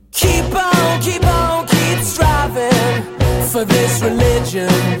for this religion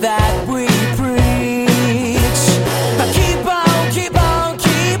that we preach. Keep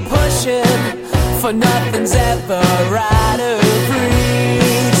pushing, for nothing's ever out of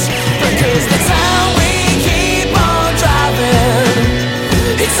reach. Because the town we keep on driving,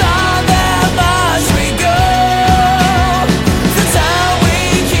 it's on that much we go. The town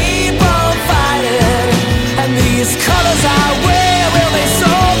we keep on fighting, and these colors I wear will be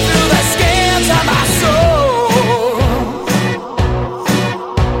sold through the skins of my soul.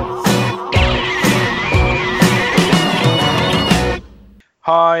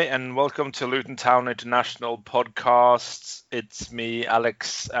 Hi, and welcome to Luton Town International Podcasts. It's me,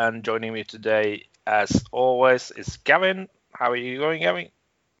 Alex, and joining me today, as always, is Gavin. How are you going, Gavin?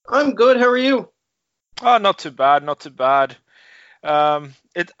 I'm good. How are you? Oh, not too bad, not too bad. I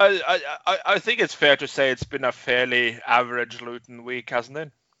think it's fair to say it's been a fairly average Luton week, hasn't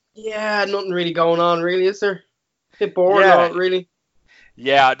it? Yeah, nothing really going on, really, is there? A bit boring, Yeah. really.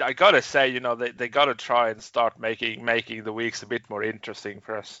 Yeah, I gotta say, they gotta try and start making the weeks a bit more interesting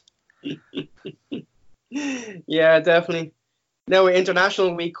for us. Yeah, definitely. Now,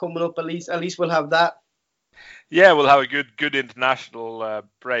 international week coming up, at least we'll have that. Yeah, we'll have a good international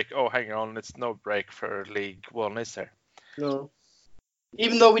break. Oh, hang on, it's no break for League One, is there? No.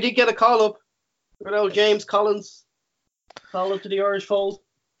 Even though we did get a call up, good old James Collins called up to the Irish fold.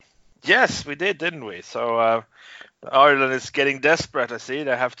 Yes, we did, didn't we? So Ireland is getting desperate. I see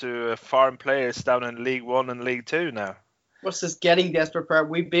they have to farm players down in League One and League Two now. What's this getting desperate part?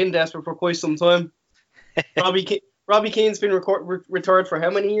 We've been desperate for quite some time. Robbie Keane's been retired for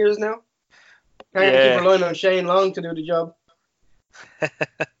how many years now? Can't keep relying on Shane Long to do the job.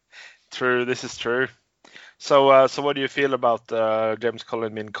 True, this is true. So what do you feel about James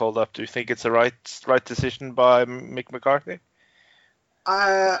Cullen being called up? Do you think it's a right decision by Mick McCarthy?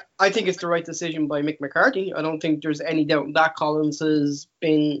 I think it's the right decision by Mick McCarthy. I don't think there's any doubt that Collins has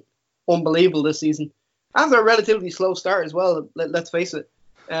been unbelievable this season. After a relatively slow start as well, let's face it.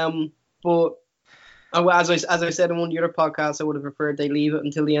 But as I said in one of the other podcasts, I would have preferred they leave it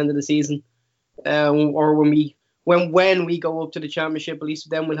until the end of the season, or when we go up to the championship. At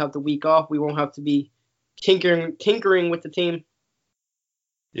least then we'll have the week off. We won't have to be tinkering with the team.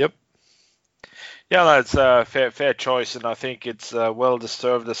 Yep. Yeah, that's a fair choice, and I think it's well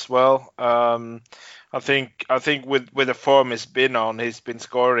deserved as well. I think with the form he's been on, he's been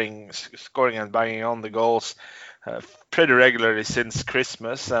scoring and banging on the goals pretty regularly since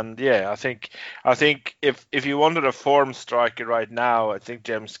Christmas. And yeah, I think if you wanted a form striker right now, I think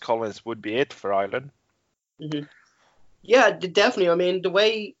James Collins would be it for Ireland. Mm-hmm. Yeah, definitely. I mean, the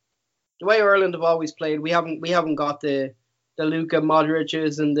way Ireland have always played, we haven't got the Luka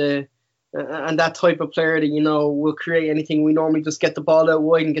Modric's and that type of player that, will create anything. We normally just get the ball out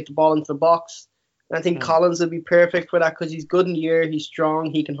wide and get the ball into the box. And I think Collins would be perfect for that because he's good in the air, he's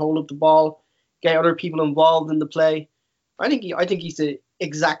strong, he can hold up the ball, get other people involved in the play. I think he's the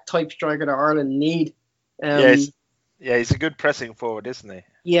exact type striker that Ireland need. He's a good pressing forward, isn't he?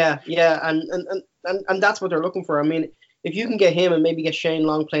 Yeah, and that's what they're looking for. I mean, if you can get him and maybe get Shane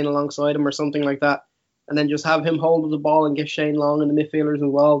Long playing alongside him or something like that, and then just have him hold the ball and get Shane Long and the midfielders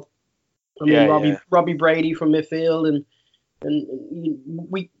involved. Robbie Brady from midfield, and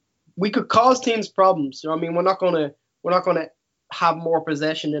we could cause teams problems. I mean, we're not gonna have more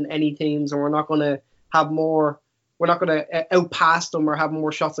possession than any teams, and we're not gonna outpass them or have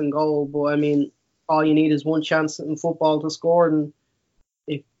more shots on goal. But I mean, all you need is one chance in football to score, and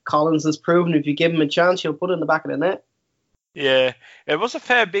if Collins has proven, if you give him a chance, he'll put it in the back of the net. Yeah, it was a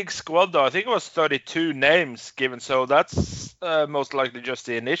fair big squad though. I think it was 32 names given, so that's most likely just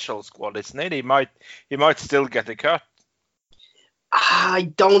the initial squad, isn't it? He might still get a cut.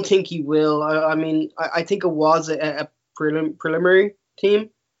 I don't think he will. I think it was a preliminary team,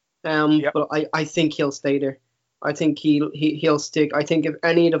 but I think he'll stay there. I think he'll stick. I think if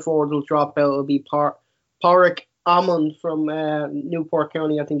any of the forwards will drop out, it'll be Pádraig Amond from Newport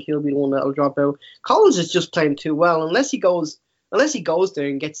County. I think he'll be the one that'll drop out. Collins is just playing too well. Unless he goes there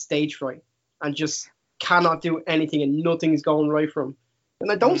and gets stage fright and just cannot do anything and nothing's going right for him,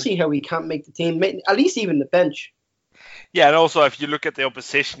 and I don't see how he can't make the team, at least even the bench. Yeah, and also if you look at the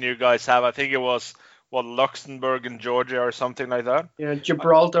opposition you guys have, I think it was Luxembourg and Georgia or something like that. Yeah,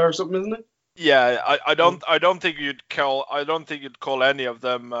 Gibraltar or something, isn't it? Yeah, I don't think you'd call any of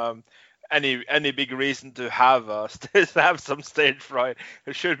them any big reason to have some stage fright.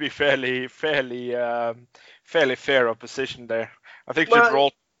 It should be fairly fair opposition there. I think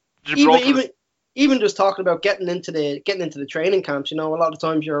Gibraltar. Even just talking about getting into the training camps, a lot of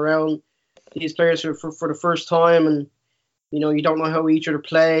times you're around these players for the first time, and you don't know how each other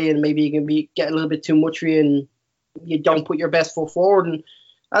play, and maybe you can get a little bit too much for you, and you don't put your best foot forward. And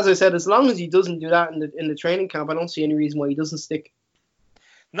as I said, as long as he doesn't do that in the training camp, I don't see any reason why he doesn't stick.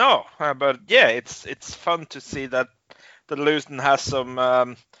 No, but yeah, it's fun to see that Luton has some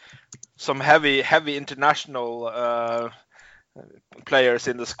heavy international players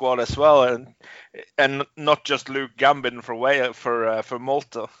in the squad as well, and not just Luke Gambin for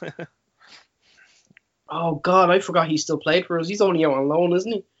Malta. Oh God, I forgot he still played for us. He's only out on loan,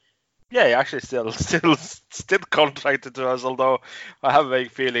 isn't he? Yeah, he actually still contracted to us, although I have a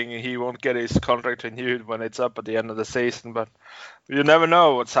vague feeling he won't get his contract renewed when it's up at the end of the season. But you never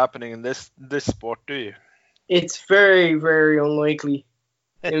know what's happening in this sport, do you? It's very, very unlikely,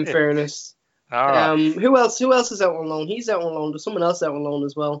 in fairness. All right. Who else is out on loan? He's out on loan. There's someone else out on loan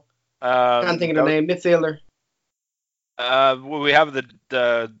as well. Can't think of the name. Midfielder. We have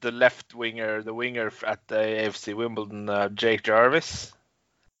the left winger, the winger at the AFC Wimbledon, Jake Jarvis.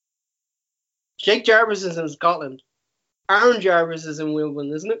 Jake Jarvis is in Scotland. Aaron Jarvis is in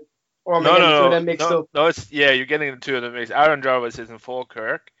Wimbledon, isn't it? Or am I getting two of them mixed up? No, you're getting the two of them mixed. Aaron Jarvis is in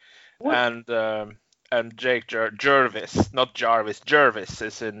Falkirk, and Jake Jervis, not Jarvis, Jervis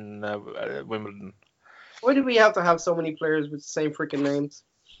is in Wimbledon. Why do we have to have so many players with the same freaking names?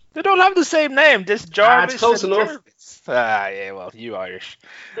 They don't have the same name. This Jarvis. It's close enough. Jervis. Yeah, well, you Irish.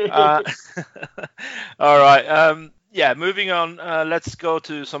 All right. Yeah, moving on. Let's go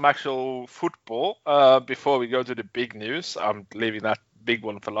to some actual football before we go to the big news. I'm leaving that big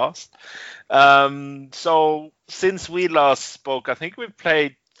one for last. So since we last spoke, I think we've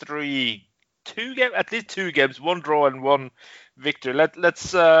played at least two games, one draw and one victory.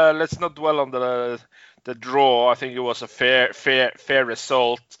 Let's not dwell on the draw. I think it was a fair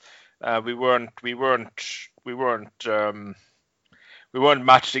result. We weren't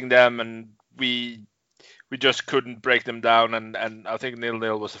matching them, and we just couldn't break them down. And I think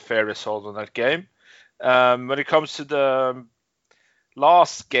 0-0 was a fair result on that game. When it comes to the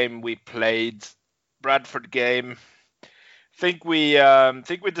last game we played, Bradford game, I think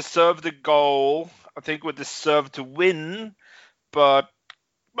we deserved the goal. I think we deserved to win, but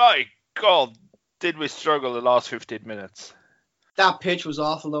my God, did we struggle the last 15 minutes? That pitch was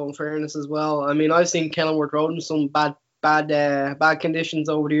awful, though, in fairness as well. I mean, I've seen Kenilworth Road in some bad conditions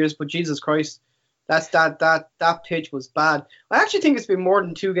over the years, but Jesus Christ, that pitch was bad. I actually think it's been more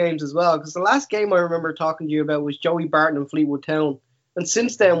than 2 games as well, because the last game I remember talking to you about was Joey Barton and Fleetwood Town, and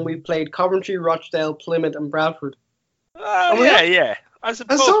since then we've played Coventry, Rochdale, Plymouth, and Bradford. Yeah. I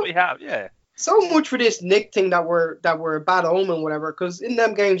suppose we have, yeah. So much for this Nick thing that we're a bad omen, whatever. Because in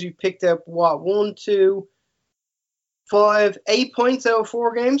them games we picked up 1, 2, 5, 8 points out of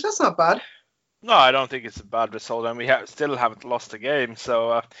 4 games. That's not bad. No, I don't think it's a bad result, and we still haven't lost a game.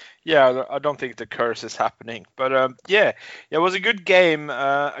 So yeah, I don't think the curse is happening. But yeah, it was a good game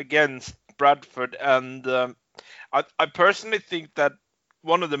against Bradford, and I personally think that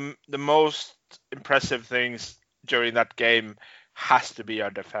one of the most impressive things during that game has to be our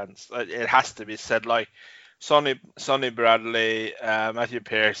defense. It has to be said. Like Sonny Bradley, Matthew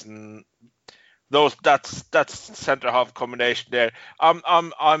Pearson, that's centre half combination there.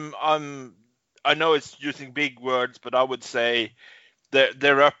 I know it's using big words, but I would say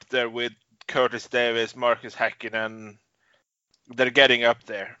they're up there with Curtis Davis, Marcus Häkkinen. They're getting up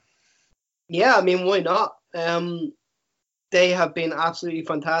there. Yeah, I mean, why not? They have been absolutely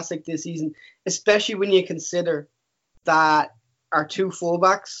fantastic this season, especially when you consider that our 2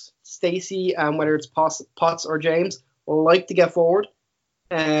 fullbacks, Stacey, and whether it's Potts or James, like to get forward.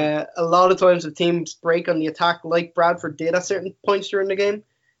 A lot of times if teams break on the attack, like Bradford did at certain points during the game,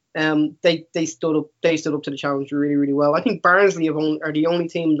 they stood up to the challenge really, really well. I think Barnsley are the only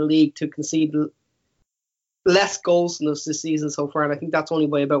team in the league to concede less goals than us this season so far, and I think that's only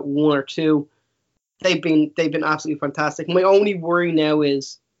by about 1 or 2. They've been absolutely fantastic. My only worry now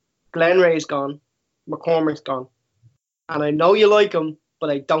is Glenray's gone, McCormick's gone, and I know you like him, but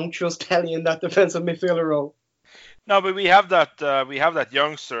I don't trust Kelly in that defensive midfielder role. No, but we have that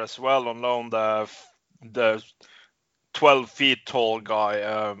youngster as well on loan, the 12 feet tall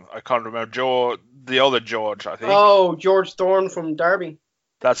guy. I can't remember the other George, I think. Oh, George Thorne from Derby.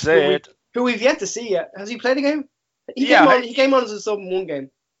 That's it. Who we've yet to see yet. Has he played a game? He came on as a sub in 1 game.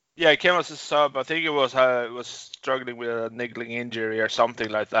 Yeah, he came as a sub. I think it was struggling with a niggling injury or something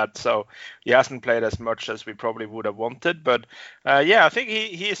like that. So he hasn't played as much as we probably would have wanted. But yeah, I think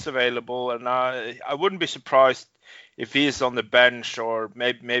he is available, and I wouldn't be surprised if he's on the bench or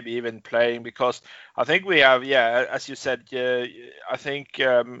maybe even playing, because I think we have, as you said, I think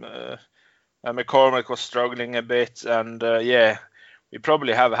McCormick was struggling a bit, and we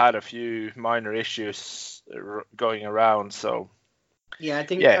probably have had a few minor issues going around. So I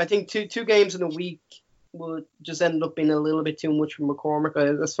think 2 games in a week will just end up being a little bit too much for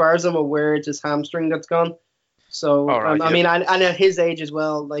McCormick. As far as I'm aware, it's his hamstring that's gone. So I mean, and at his age as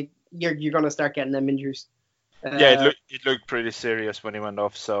well, like you're gonna start getting them injuries. Yeah, it looked pretty serious when he went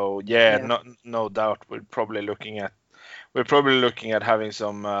off. So yeah. No doubt we're probably looking at having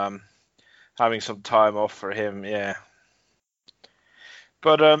some time off for him. Yeah.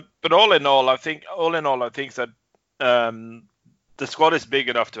 But all in all, I think that the squad is big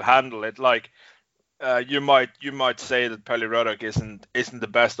enough to handle it. Like you might say that Pelly Ruddock isn't the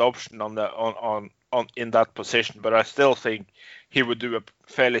best option on in that position, but I still think he would do a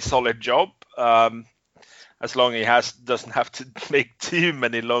fairly solid job. As long as he doesn't have to make too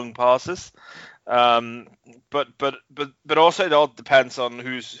many long passes. But also it all depends on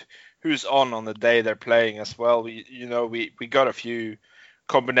who's on the day they're playing as well. We got a few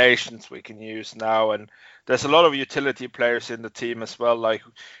combinations we can use now, and there's a lot of utility players in the team as well. Like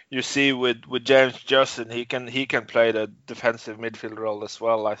you see with James Justin, he can play the defensive midfield role as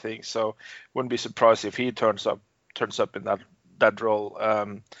well, I think. So wouldn't be surprised if he turns up in that role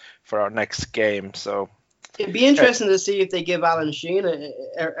for our next game. So it'd be interesting to see if they give Alan Sheehan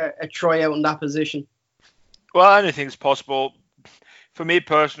a try out in that position. Well, anything's possible. For me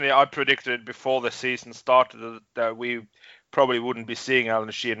personally, I predicted before the season started that we probably wouldn't be seeing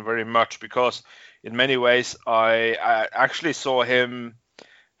Alan Sheehan very much, because in many ways I actually saw him.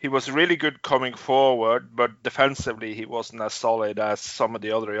 He was really good coming forward, but defensively he wasn't as solid as some of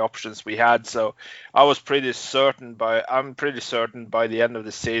the other options we had. So I'm pretty certain by the end of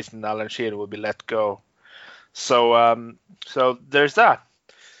the season Alan Sheehan will be let go. So there's that.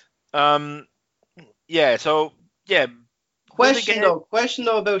 Question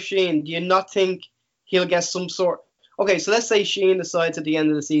though about Sheehan. Do you not think he'll get some sort? Okay, so let's say Sheehan decides at the end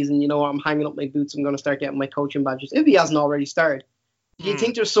of the season, you know what, I'm hanging up my boots, I'm going to start getting my coaching badges. If he hasn't already started, do you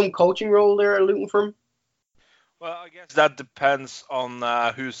think there's some coaching role there looking for him? Well, I guess that depends on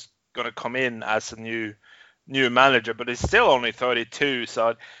who's going to come in as a new manager, but he's still only 32,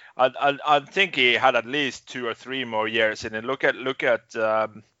 so I think he had at least 2 or 3 more years in it. Look at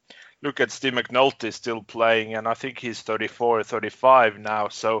Steve McNulty still playing, and I think he's 34 or 35 now.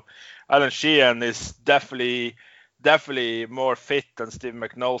 So Alan Sheehan is definitely more fit than Steve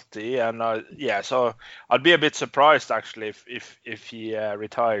McNulty, and so I'd be a bit surprised actually if he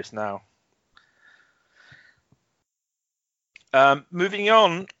retires now. Moving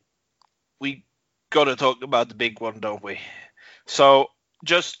on, we got to talk about the big one, don't we? So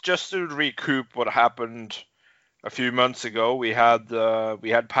just to recoup what happened a few months ago, we had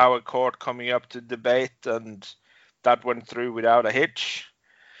Power Court coming up to debate, and that went through without a hitch.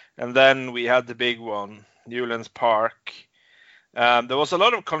 And then we had the big one, Newlands Park. There was a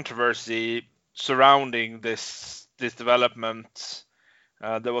lot of controversy surrounding this development.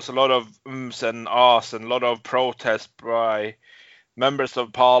 There was a lot of ums and ahs and a lot of protest by members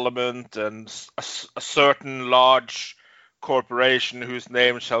of parliament and a certain large corporation whose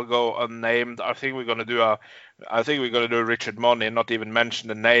name shall go unnamed. I think we're going to do a Richard Money and not even mention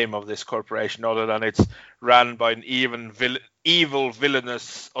the name of this corporation, other than it's ran by an evil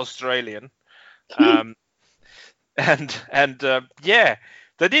villainous Australian. They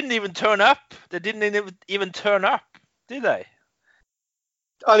didn't even turn up. They didn't even turn up, did they?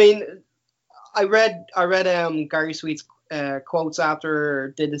 I mean, I read Gary Sweet's quotes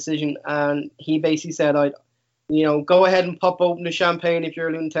after the decision, and he basically said, go ahead and pop open the champagne if you're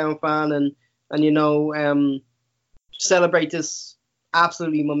a Luton Town fan, and celebrate this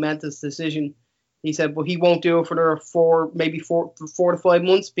absolutely momentous decision. He said, but he won't do it for another 4 to 5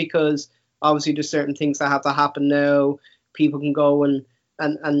 months, because obviously there's certain things that have to happen now. People can go and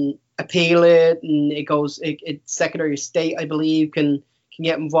appeal it, and Secretary of State, I believe, can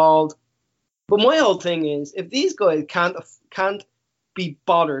get involved. But my whole thing is, if these guys can't be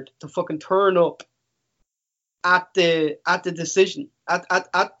bothered to fucking turn up at the decision at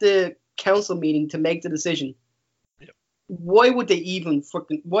the council meeting to make the decision, why would they even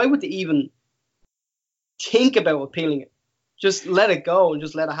think about appealing it? Just let it go and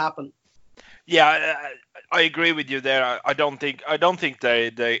just let it happen. Yeah, I agree with you there. I don't think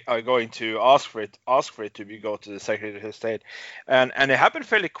they are going to ask for it to go to the Secretary of State, and it happened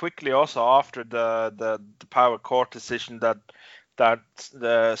fairly quickly also after the Power Court decision that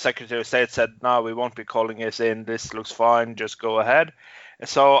the Secretary of State said, no, we won't be calling this in. This looks fine. Just go ahead.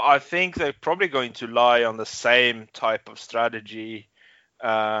 So I think they're probably going to lie on the same type of strategy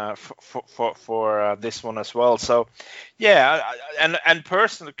for this one as well. So yeah, and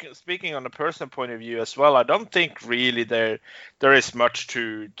personally, speaking on a personal point of view as well, I don't think really there is much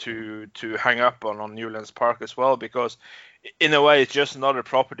to hang up on Newlands Park as well, because in a way, it's just another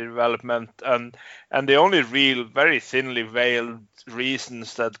property development, and the only real, very thinly veiled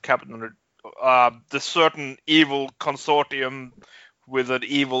reasons that Captain, the certain evil consortium with an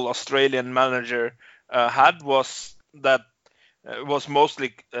evil Australian manager had was that was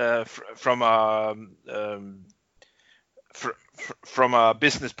mostly from a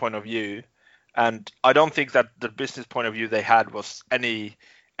business point of view, and I don't think that the business point of view they had was any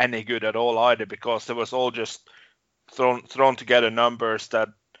good at all either, because there was all just thrown together numbers that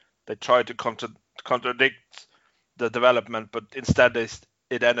they tried to contradict the development, but instead it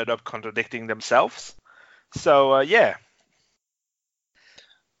ended up contradicting themselves. So yeah.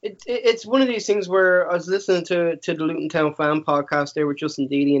 It's one of these things where I was listening to the Luton Town fan podcast there with Justin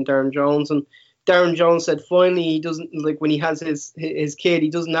Dealey and Darren Jones, and Darren Jones said finally he doesn't, like, when he has his kid, he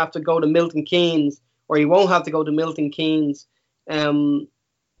doesn't have to go to Milton Keynes, or he won't have to go to Milton Keynes or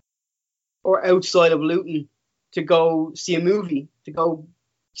outside of Luton to go see a movie, to go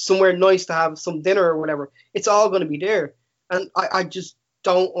somewhere nice to have some dinner or whatever. It's all going to be there. And I just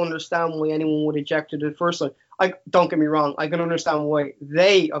don't understand why anyone would object to it first time. Don't get me wrong, I can understand why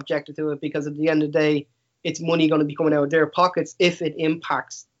they objected to it, because at the end of the day, it's money going to be coming out of their pockets if it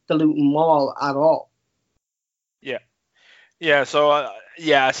impacts the Luton Mall at all. Yeah. So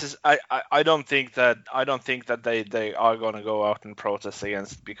I don't think that they are going to go out and protest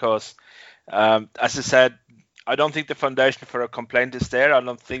against it, because as I said, I don't think the foundation for a complaint is there. I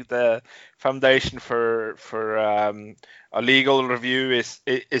don't think the foundation for a legal review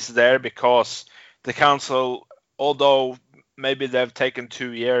is there, because the council, although maybe they've taken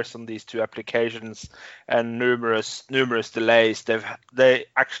 2 years on these two applications and numerous delays, they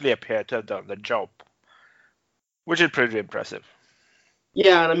actually appear to have done the job, which is pretty impressive.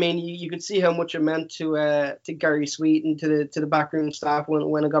 Yeah, and I mean, you could see how much it meant to Gary Sweet and to the backroom staff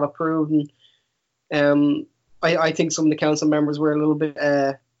when it got approved. And I think some of the council members were a little bit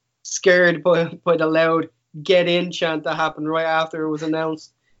scared by the loud "get in" chant that happened right after it was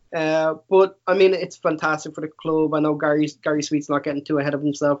announced. But I mean, it's fantastic for the club. I know Gary Sweet's not getting too ahead of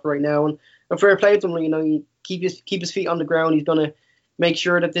himself right now, and fair play to him. You know, he keep his feet on the ground. He's gonna make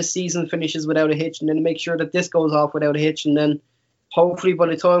sure that this season finishes without a hitch, and then make sure that this goes off without a hitch, and then hopefully by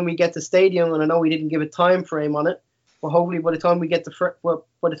the time we get to stadium, and I know we didn't give a time frame on it, but hopefully by the time we get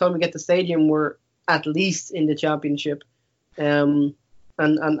to stadium, we're at least in the championship, and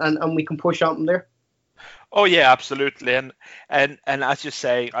we can push on from there. Oh yeah, absolutely, and as you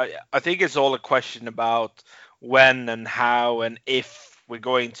say, I think it's all a question about when and how and if we're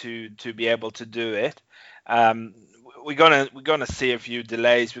going to be able to do it. We're gonna see a few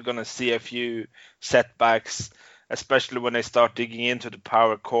delays. We're gonna see a few setbacks, especially when they start digging into the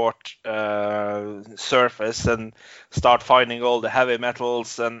power court surface and start finding all the heavy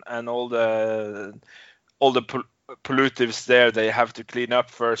metals and all the pollutives there they have to clean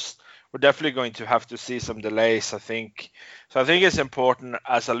up first. We're definitely going to have to see some delays, I think. So I think it's important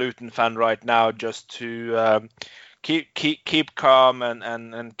as a Luton fan right now just to keep calm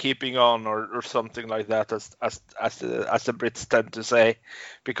and keeping on, or something like that, as the Brits tend to say,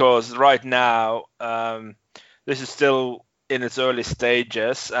 because right now this is still in its early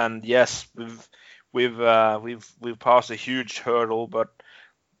stages, and yes, we've passed a huge hurdle, but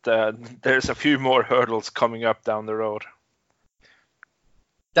there's a few more hurdles coming up down the road.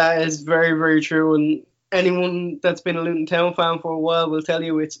 That is very, very true, and anyone that's been a Luton Town fan for a while will tell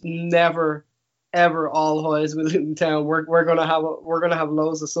you it's never, ever all highs with Luton Town. We're gonna have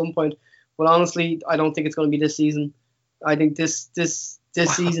lows at some point, but honestly, I don't think it's gonna be this season. I think this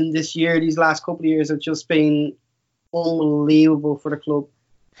season, this year, these last couple of years have just been unbelievable for the club.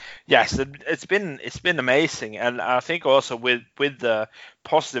 Yes, it's been amazing, and I think also with the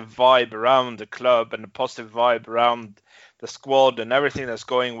positive vibe around the club and the positive vibe around the squad and everything that's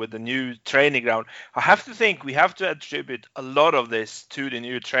going with the new training ground, I have to think we have to attribute a lot of this to the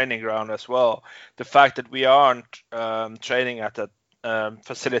new training ground as well. The fact that we aren't training at that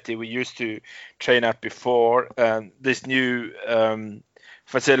facility we used to train at before, this new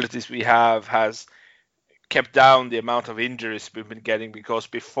facilities we have has kept down the amount of injuries we've been getting, because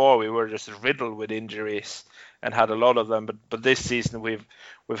before we were just riddled with injuries and had a lot of them, but this season we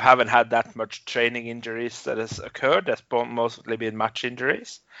haven't had that much training injuries that has occurred. That's mostly been match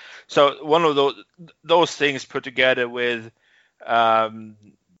injuries. So one of those things put together with Nathan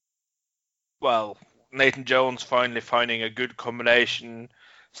Jones finally finding a good combination,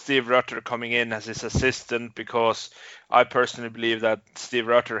 Steve Rutter coming in as his assistant, because I personally believe that Steve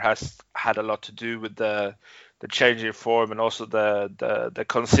Rutter has had a lot to do with the changing form and also the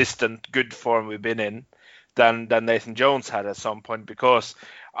consistent good form we've been in than Nathan Jones had at some point, because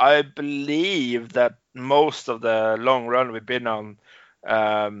I believe that most of the long run we've been on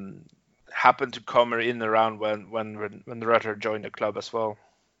happened to come in around when Rutter joined the club as well.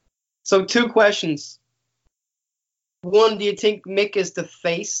 So 2 questions. One, do you think Mick is the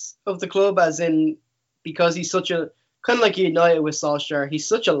face of the club, as in because he's such a kind of like United with Solskjaer? He's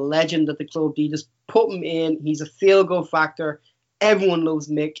such a legend at the club. You just put him in. He's a feel-good factor. Everyone loves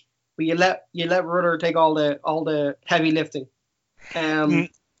Mick, but you let Rutter take all the heavy lifting. And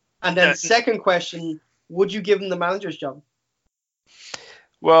then second question, would you give him the manager's job?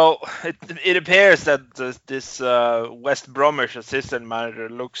 Well, it appears that this West Bromwich assistant manager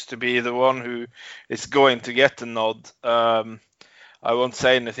looks to be the one who is going to get the nod. I won't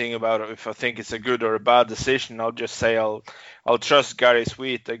say anything about it if I think it's a good or a bad decision. I'll just say I'll trust Gary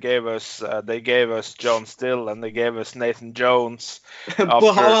Sweet. They gave us John Still and they gave us Nathan Jones. But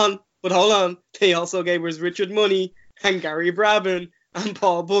hold on. They also gave us Richard Money and Gary Brabham and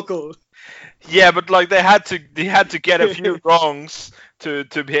Paul Buckle. Yeah, but like they had to get a few wrongs to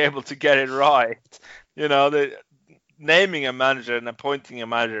be able to get it right. You know, naming a manager and appointing a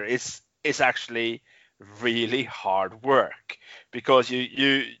manager is actually really hard work, because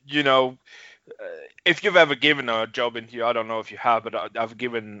you know, if you've ever given a job interview, I don't know if you have, but I've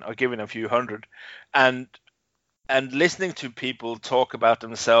given a few hundred, and listening to people talk about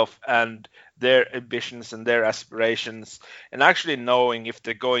themselves and their ambitions and their aspirations, and actually knowing if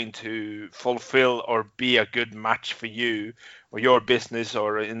they're going to fulfill or be a good match for you or your business,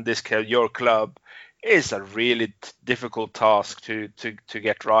 or in this case your club, is a really difficult task to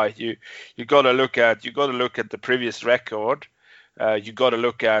get right. You got to look at the previous record. You got to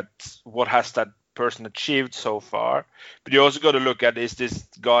look at what has that person achieved so far, but you also got to look at, is this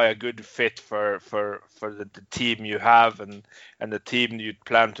guy a good fit for the team you have and the team you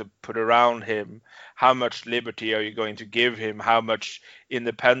plan to put around him? How much liberty are you going to give him? How much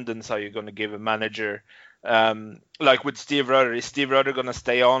independence are you going to give a manager? Like with Steve Rutter, is Steve Rutter going to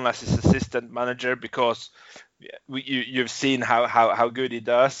stay on as his assistant manager because you've seen how good he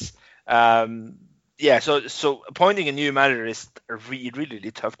does? So appointing a new manager is a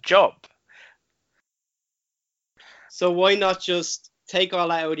really tough job. So why not just take all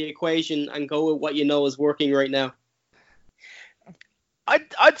that out of the equation and go with what you know is working right now?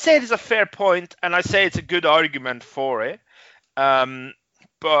 I'd say it is a fair point, and I say it's a good argument for it.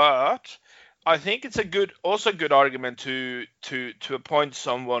 But I think it's also a good argument to appoint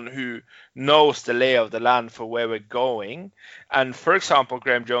someone who knows the lay of the land for where we're going. And for example,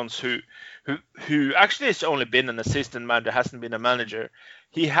 Graham Jones, who actually has only been an assistant manager, hasn't been a manager.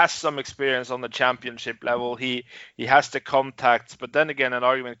 He has some experience on the championship level. He has the contacts, but then again, an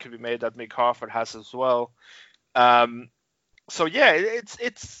argument could be made that Mick Harford has as well. So yeah,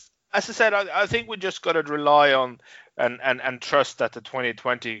 it's as I said, I think we just got to rely on and trust that the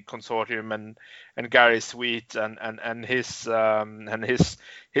 2020 consortium and Gary Sweet and his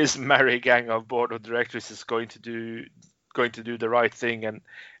merry gang of board of directors is going to do the right thing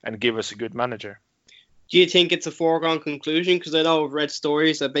and give us a good manager. Do you think it's a foregone conclusion? Because I know I've read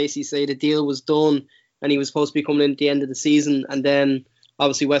stories that basically say the deal was done and he was supposed to be coming in at the end of the season, and then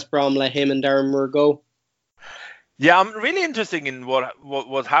obviously West Brom let him and Darren Moore go. Yeah, I'm really interested in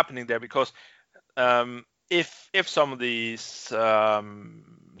what's happening there, because if some of these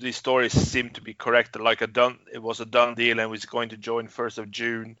stories seem to be correct, like it was a done deal and was going to join 1st of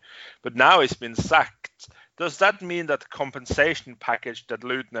June, but now it's been sacked. Does that mean that the compensation package that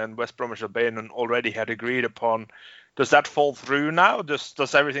Luton and West Bromwich Albion already had agreed upon, does that fall through now?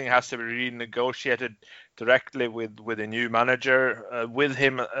 Does everything has to be renegotiated directly with a new manager, with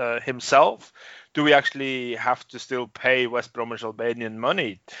him himself? Do we actually have to still pay West Bromwich Albanian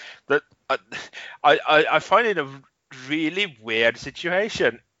money? That I find it a really weird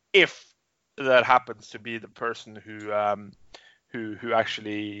situation if that happens to be the person who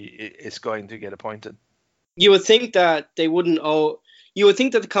actually is going to get appointed. You would think that they wouldn't owe. You would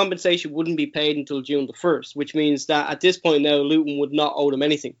think that the compensation wouldn't be paid until June the 1st, which means that at this point now Luton would not owe them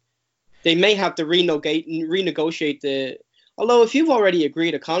anything. They may have to renegotiate the. Although if you've already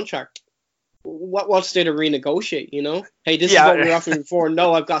agreed a contract, what's there to renegotiate? You know, hey, this is what we were offering before.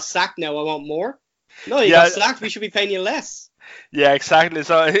 No, I've got sacked now. I want more. No, you got sacked. We should be paying you less. Yeah, exactly.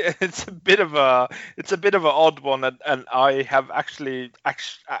 So it's a bit of an odd one, and I have actually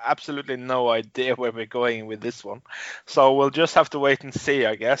absolutely no idea where we're going with this one. So we'll just have to wait and see,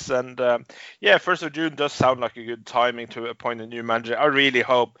 I guess. And 1st of June does sound like a good timing to appoint a new manager. I really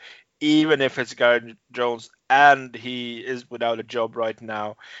hope even if it's Gary Jones and he is without a job right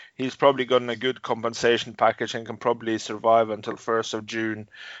now, he's probably gotten a good compensation package and can probably survive until 1st of June,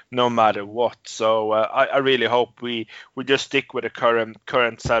 no matter what. So I really hope we just stick with the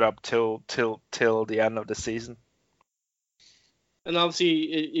current setup till the end of the season. And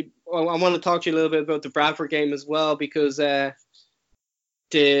obviously, I want to talk to you a little bit about the Bradford game as well, because the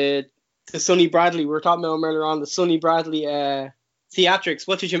Sonny Bradley, we were talking about him earlier on, the Sonny Bradley theatrics.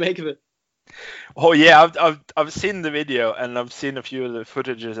 What did you make of it? Oh yeah, I've seen the video and I've seen a few of the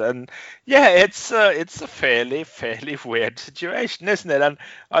footages, and yeah, it's a fairly weird situation, isn't it? And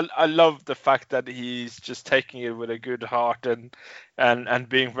I love the fact that he's just taking it with a good heart and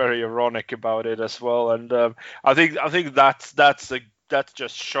being very ironic about it as well. And I think that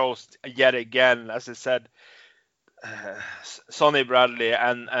just shows yet again, as I said, Sonny Bradley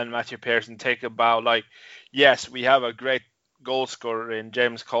and Matthew Pearson take a bow. Like, yes, we have a great goal scorer in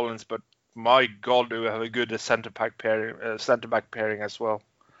James Collins, but my God, do we have a good centre back pairing as well.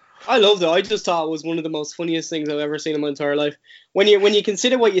 I loved it. I just thought it was one of the most funniest things I've ever seen in my entire life. When you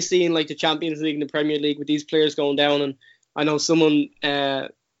consider what you see in like the Champions League and the Premier League with these players going down, and I know someone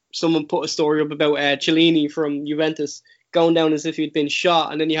put a story up about Chiellini from Juventus going down as if he'd been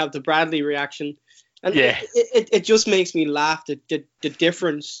shot, and then you have the Bradley reaction, and yeah, it just makes me laugh, the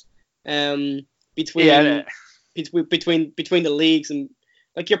difference between the leagues. And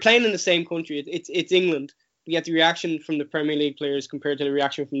like, you're playing in the same country. It's England. But yet the reaction from the Premier League players compared to the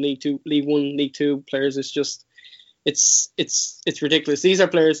reaction from League 1, League 2 players is just, it's ridiculous. These are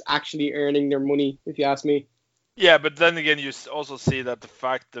players actually earning their money, if you ask me. Yeah, but then again, you also see that the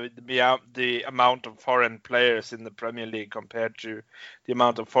fact that the amount of foreign players in the Premier League compared to the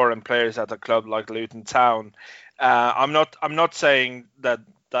amount of foreign players at a club like Luton Town, I'm not saying that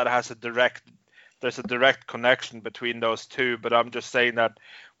has there's a direct connection between those two, but I'm just saying that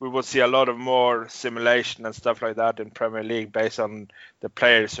we will see a lot of more simulation and stuff like that in Premier League based on the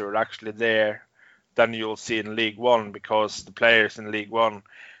players who are actually there than you'll see in League One, because the players in League One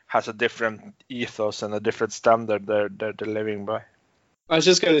has a different ethos and a different standard they're living by. I was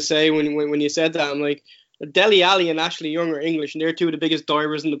just going to say, when you said that, I'm like, Dele Alli and Ashley Young are English, and they're two of the biggest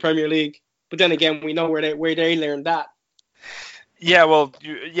divers in the Premier League. But then again, we know where they learned that. Yeah, well,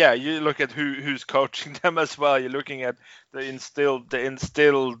 you look at who's coaching them as well. You're looking at the instilled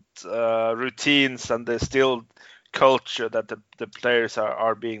routines and the instilled culture that the players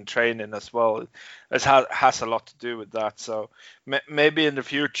are being trained in as well. It has a lot to do with that. So maybe in the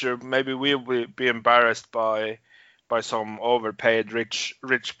future, maybe we'll be embarrassed by some overpaid rich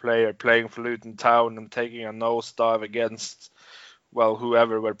player playing for Luton Town and taking a nosedive against, well,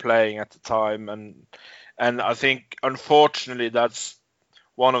 whoever we're playing at the time. And I think, unfortunately, that's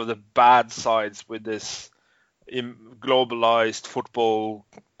one of the bad sides with this globalized football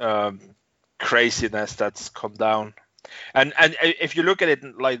craziness that's come down. And if you look at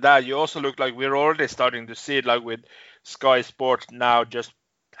it like that, you also look like we're already starting to see it, like with Sky Sports now just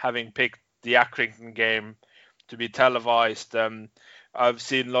having picked the Accrington game to be televised. I've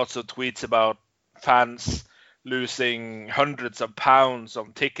seen lots of tweets about fans losing hundreds of pounds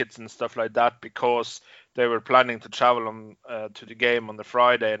on tickets and stuff like that because they were planning to travel to the game on the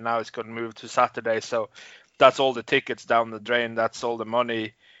Friday, and now it's going to move to Saturday. So that's all the tickets down the drain. That's all the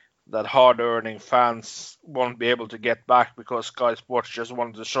money that hard-earning fans won't be able to get back because Sky Sports just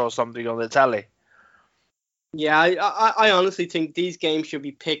wanted to show something on the telly. Yeah, I honestly think these games should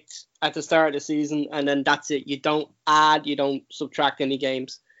be picked at the start of the season, and then that's it. You don't add, you don't subtract any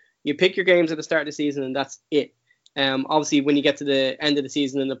games. You pick your games at the start of the season, and that's it. Obviously, when you get to the end of the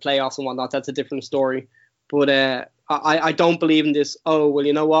season and the playoffs and whatnot, that's a different story. But I don't believe in this, oh, well,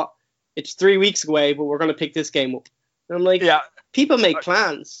 you know what? It's 3 weeks away, but we're going to pick this game up. And I'm like, yeah, people make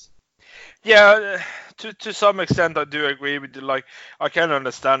plans. Yeah, to some extent, I do agree with you. Like, I can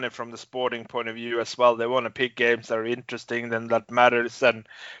understand it from the sporting point of view as well. They want to pick games that are interesting and that matters. And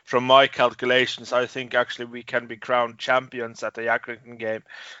from my calculations, I think actually we can be crowned champions at the Accrington game.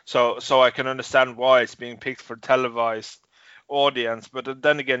 So I can understand why it's being picked for televised audience. But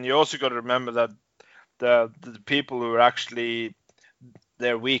then again, you also got to remember that the people who are actually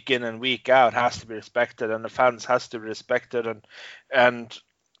there week in and week out has to be respected, and the fans has to be respected.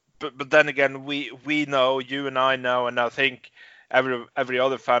 But then again, we know, you and I know, and I think every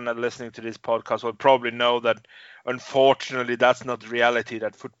other fan that listening to this podcast will probably know that unfortunately that's not the reality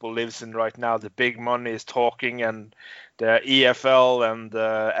that football lives in right now. The big money is talking, and the EFL and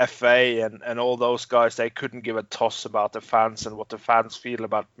the FA and all those guys, they couldn't give a toss about the fans and what the fans feel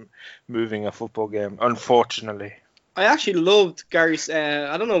about moving a football game, unfortunately. I actually loved Gary's,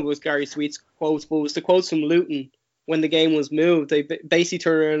 I don't know if it was Gary Sweet's quotes, but it was the quotes from Luton when the game was moved. They basically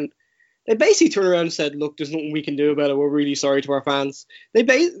turned around They basically turned around and said, "Look, there's nothing we can do about it. We're really sorry to our fans."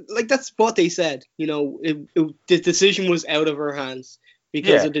 That's what they said. The decision was out of our hands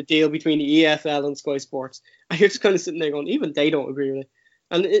because of the deal between the EFL and Sky Sports. And you're just kind of sitting there going, even they don't agree with it.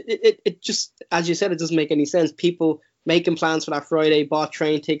 And it just, as you said, it doesn't make any sense. People making plans for that Friday, bought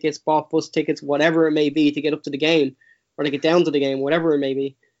train tickets, bought bus tickets, whatever it may be, to get up to the game or to get down to the game, whatever it may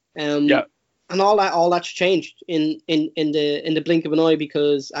be. And all that's changed in the blink of an eye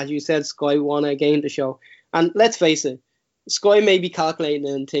because, as you said, Sky won a game to show. And let's face it, Sky may be calculating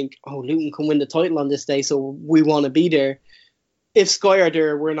and think, oh, Luton can win the title on this day, so we want to be there. If Sky are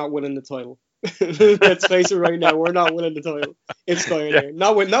there, we're not winning the title. Let's face it right now, we're not winning the title if Sky are there.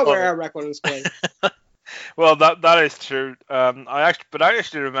 Not with our record on Sky. Well, that is true. I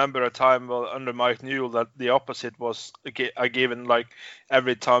actually remember a time under Mike Newell that the opposite was given. Like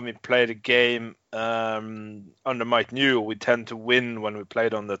every time we played a game under Mike Newell, we tend to win when we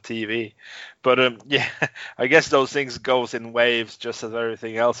played on the TV. But I guess those things goes in waves, just as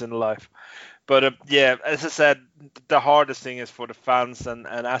everything else in life. But as I said, the hardest thing is for the fans, and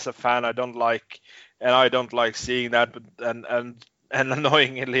as a fan, I don't like seeing that. But and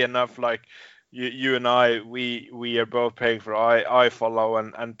annoyingly enough, like. You and I, we are both paying for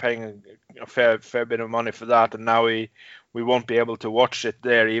iFollow and paying a fair bit of money for that, and now we won't be able to watch it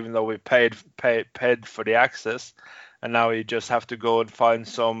there, even though we paid for the access, and now we just have to go and find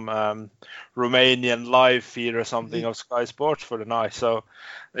some Romanian live feed or something of Sky Sports for the night. So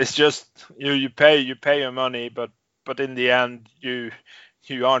it's just you pay your money, but in the end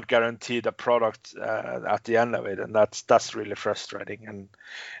you aren't guaranteed a product at the end of it, and that's really frustrating. And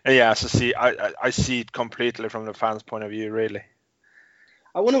so I see it completely from the fans' point of view, really.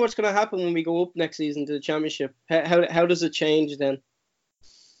 I wonder what's going to happen when we go up next season to the Championship. How does it change then?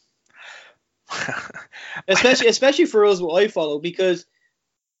 especially for us with iFollow, because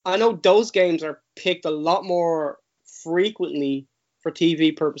I know those games are picked a lot more frequently for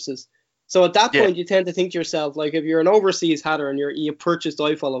TV purposes. So at that point, you tend to think to yourself, like if you're an overseas hatter and you purchased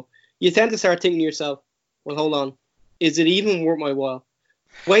iFollow, you tend to start thinking to yourself, well, hold on, is it even worth my while?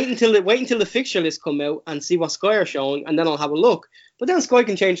 Wait until the fixture list come out and see what Sky are showing, and then I'll have a look. But then Sky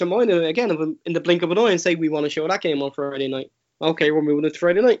can change their mind again in the blink of an eye and say we want to show that game on Friday night. Okay, we're moving it to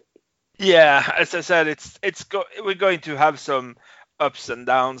Friday night. Yeah, as I said, we're going to have some ups and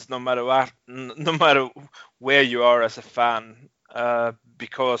downs no matter what, no matter where you are as a fan,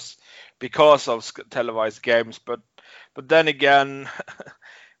 because of televised games, but then again,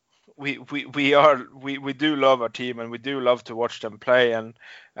 we do love our team and we do love to watch them play, and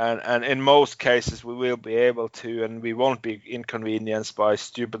in most cases we will be able to, and we won't be inconvenienced by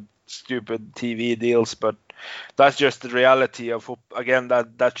stupid TV deals. But that's just the reality of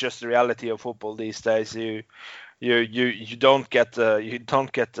that's just the reality of football these days. You don't get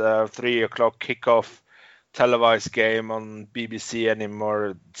the 3 o'clock kickoff televised game on BBC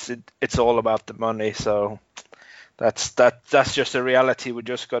anymore. It's all about the money, so that's just a reality we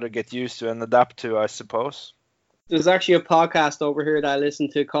just got to get used to and adapt to, I suppose. There's actually a podcast over here that I listen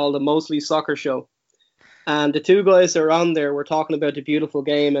to called the Mostly Soccer Show, and the two guys that are on there were talking about the beautiful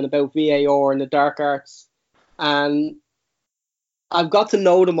game and about VAR and the dark arts, and I've got to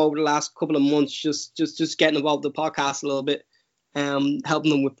know them over the last couple of months, just getting involved in the podcast a little bit,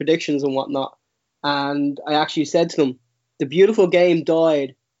 helping them with predictions and whatnot. And I actually said to them, the beautiful game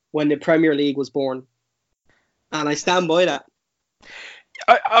died when the Premier League was born, and I stand by that.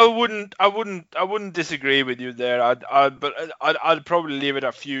 I wouldn't disagree with you there. I'd probably leave it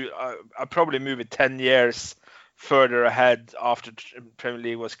I'd probably move it 10 years further ahead after Premier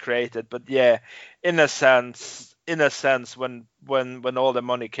League was created. But yeah, in a sense, when all the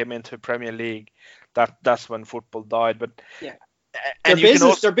money came into Premier League, that's when football died. But yeah.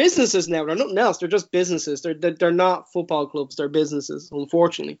 They're businesses now. They're nothing else. They're just businesses. They're not football clubs. They're businesses,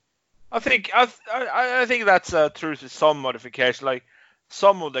 unfortunately. I think that's true to some modification. Like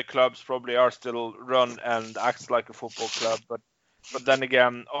some of the clubs probably are still run and act like a football club, but then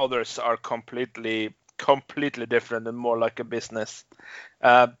again, others are completely different and more like a business.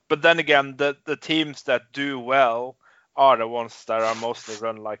 But then again, the teams that do well are the ones that are mostly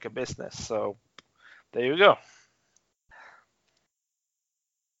run like a business. So there you go.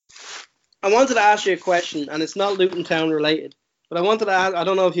 I wanted to ask you a question, and it's not Luton Town related, but I wanted to ask, I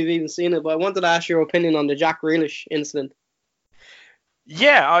don't know if you've even seen it, but I wanted to ask your opinion on the Jack Grealish incident.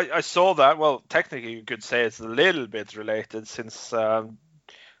 Yeah, I saw that. Well, technically you could say it's a little bit related since, Jack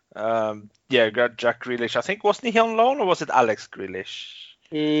Grealish, I think, wasn't he on loan or was it Alex Grealish?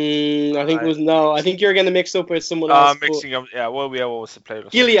 I think it was, no, I think you're getting mixed up with someone else. Mixing up, yeah, well, we always play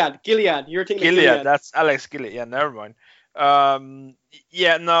with Gilead, you're thinking Gilead. That's Alex Gilead, yeah, never mind.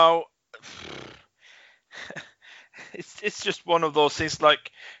 it's just one of those things.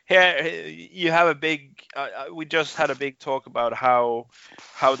 Like here, you have a big. We just had a big talk about how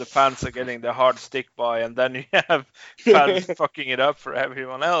the fans are getting their hard stick by, and then you have fans fucking it up for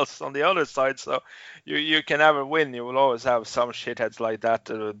everyone else on the other side. So you can never win. You will always have some shitheads like that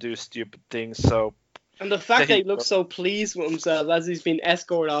that will do stupid things. So. And the fact that he looks so pleased with himself as he's been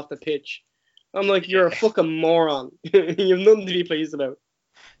escorted off the pitch, I'm like, you're a fucking moron. You have nothing to be pleased about.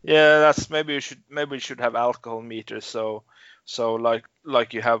 Yeah, that's maybe we should have alcohol meters. So like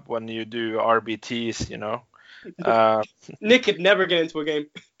you have when you do RBTs, you know. Nick could never get into a game.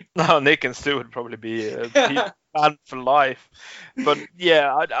 No, Nick and Stu would probably be banned for life. But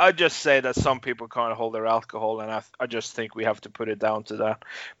yeah, I just say that some people can't hold their alcohol, and I just think we have to put it down to that.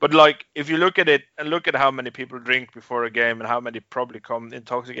 But like, if you look at it and look at how many people drink before a game and how many probably come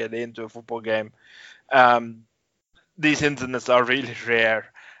intoxicated into a football game, these incidents are really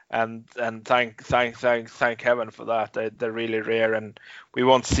rare. And thank heaven for that. They're really rare, and we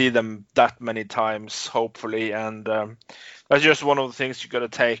won't see them that many times, hopefully. And that's just one of the things you got to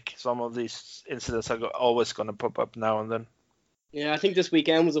take. Some of these incidents are always going to pop up now and then. Yeah, I think this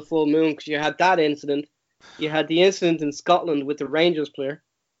weekend was a full moon because you had that incident. You had the incident in Scotland with the Rangers player.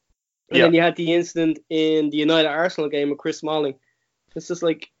 And then you had the incident in the United Arsenal game with Chris Smalling. It's just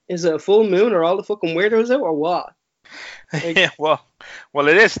like, is it a full moon or all the fucking weirdos out or what? Like, yeah, well,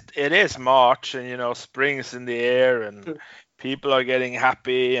 it is March, and you know, spring's in the air, and people are getting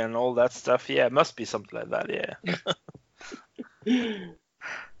happy and all that stuff. Yeah, it must be something like that. Yeah.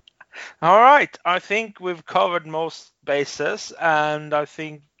 All right, I think we've covered most bases, and I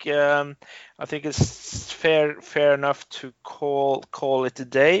think it's fair enough to call it a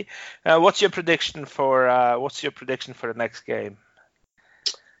day. What's your prediction for the next game?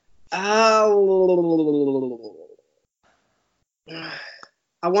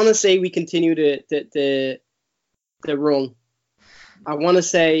 I want to say we continue the run. I want to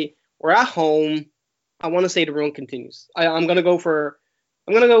say we're at home. I want to say the run continues. I'm gonna go for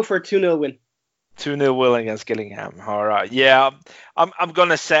a 2-0 win. 2-0 win against Gillingham. All right. Yeah, I'm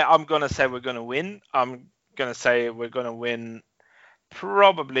gonna say we're gonna win. I'm gonna say we're gonna win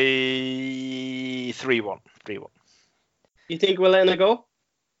probably 3-1. 3-1. You think we're letting it go?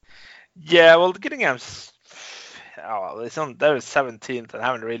 Yeah. Well, the Gillingham's. They're 17th and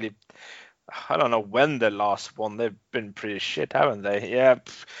haven't really. I don't know when they last won. They've been pretty shit, haven't they? Yeah.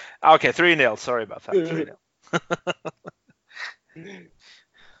 Okay, 3-0. Sorry about that. 3-0.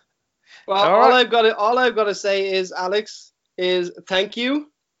 Well, all I've got to say is, Alex, is thank you.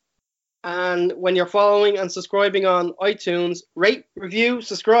 And when you're following and subscribing on iTunes, rate, review,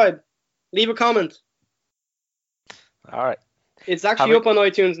 subscribe, leave a comment. All right. It's actually up on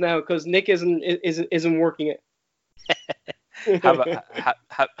iTunes now because Nick isn't working it.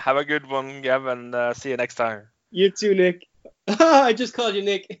 have a good one, Gav, and see you next time. You too, Nick. I just called you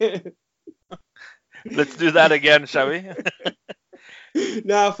Nick. Let's do that again, shall we?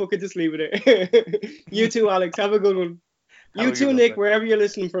 Nah, fuck it, just leave it there. You too, Alex. Have a good one. You too, Nick, wherever you're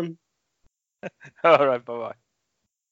listening from. All right, bye-bye.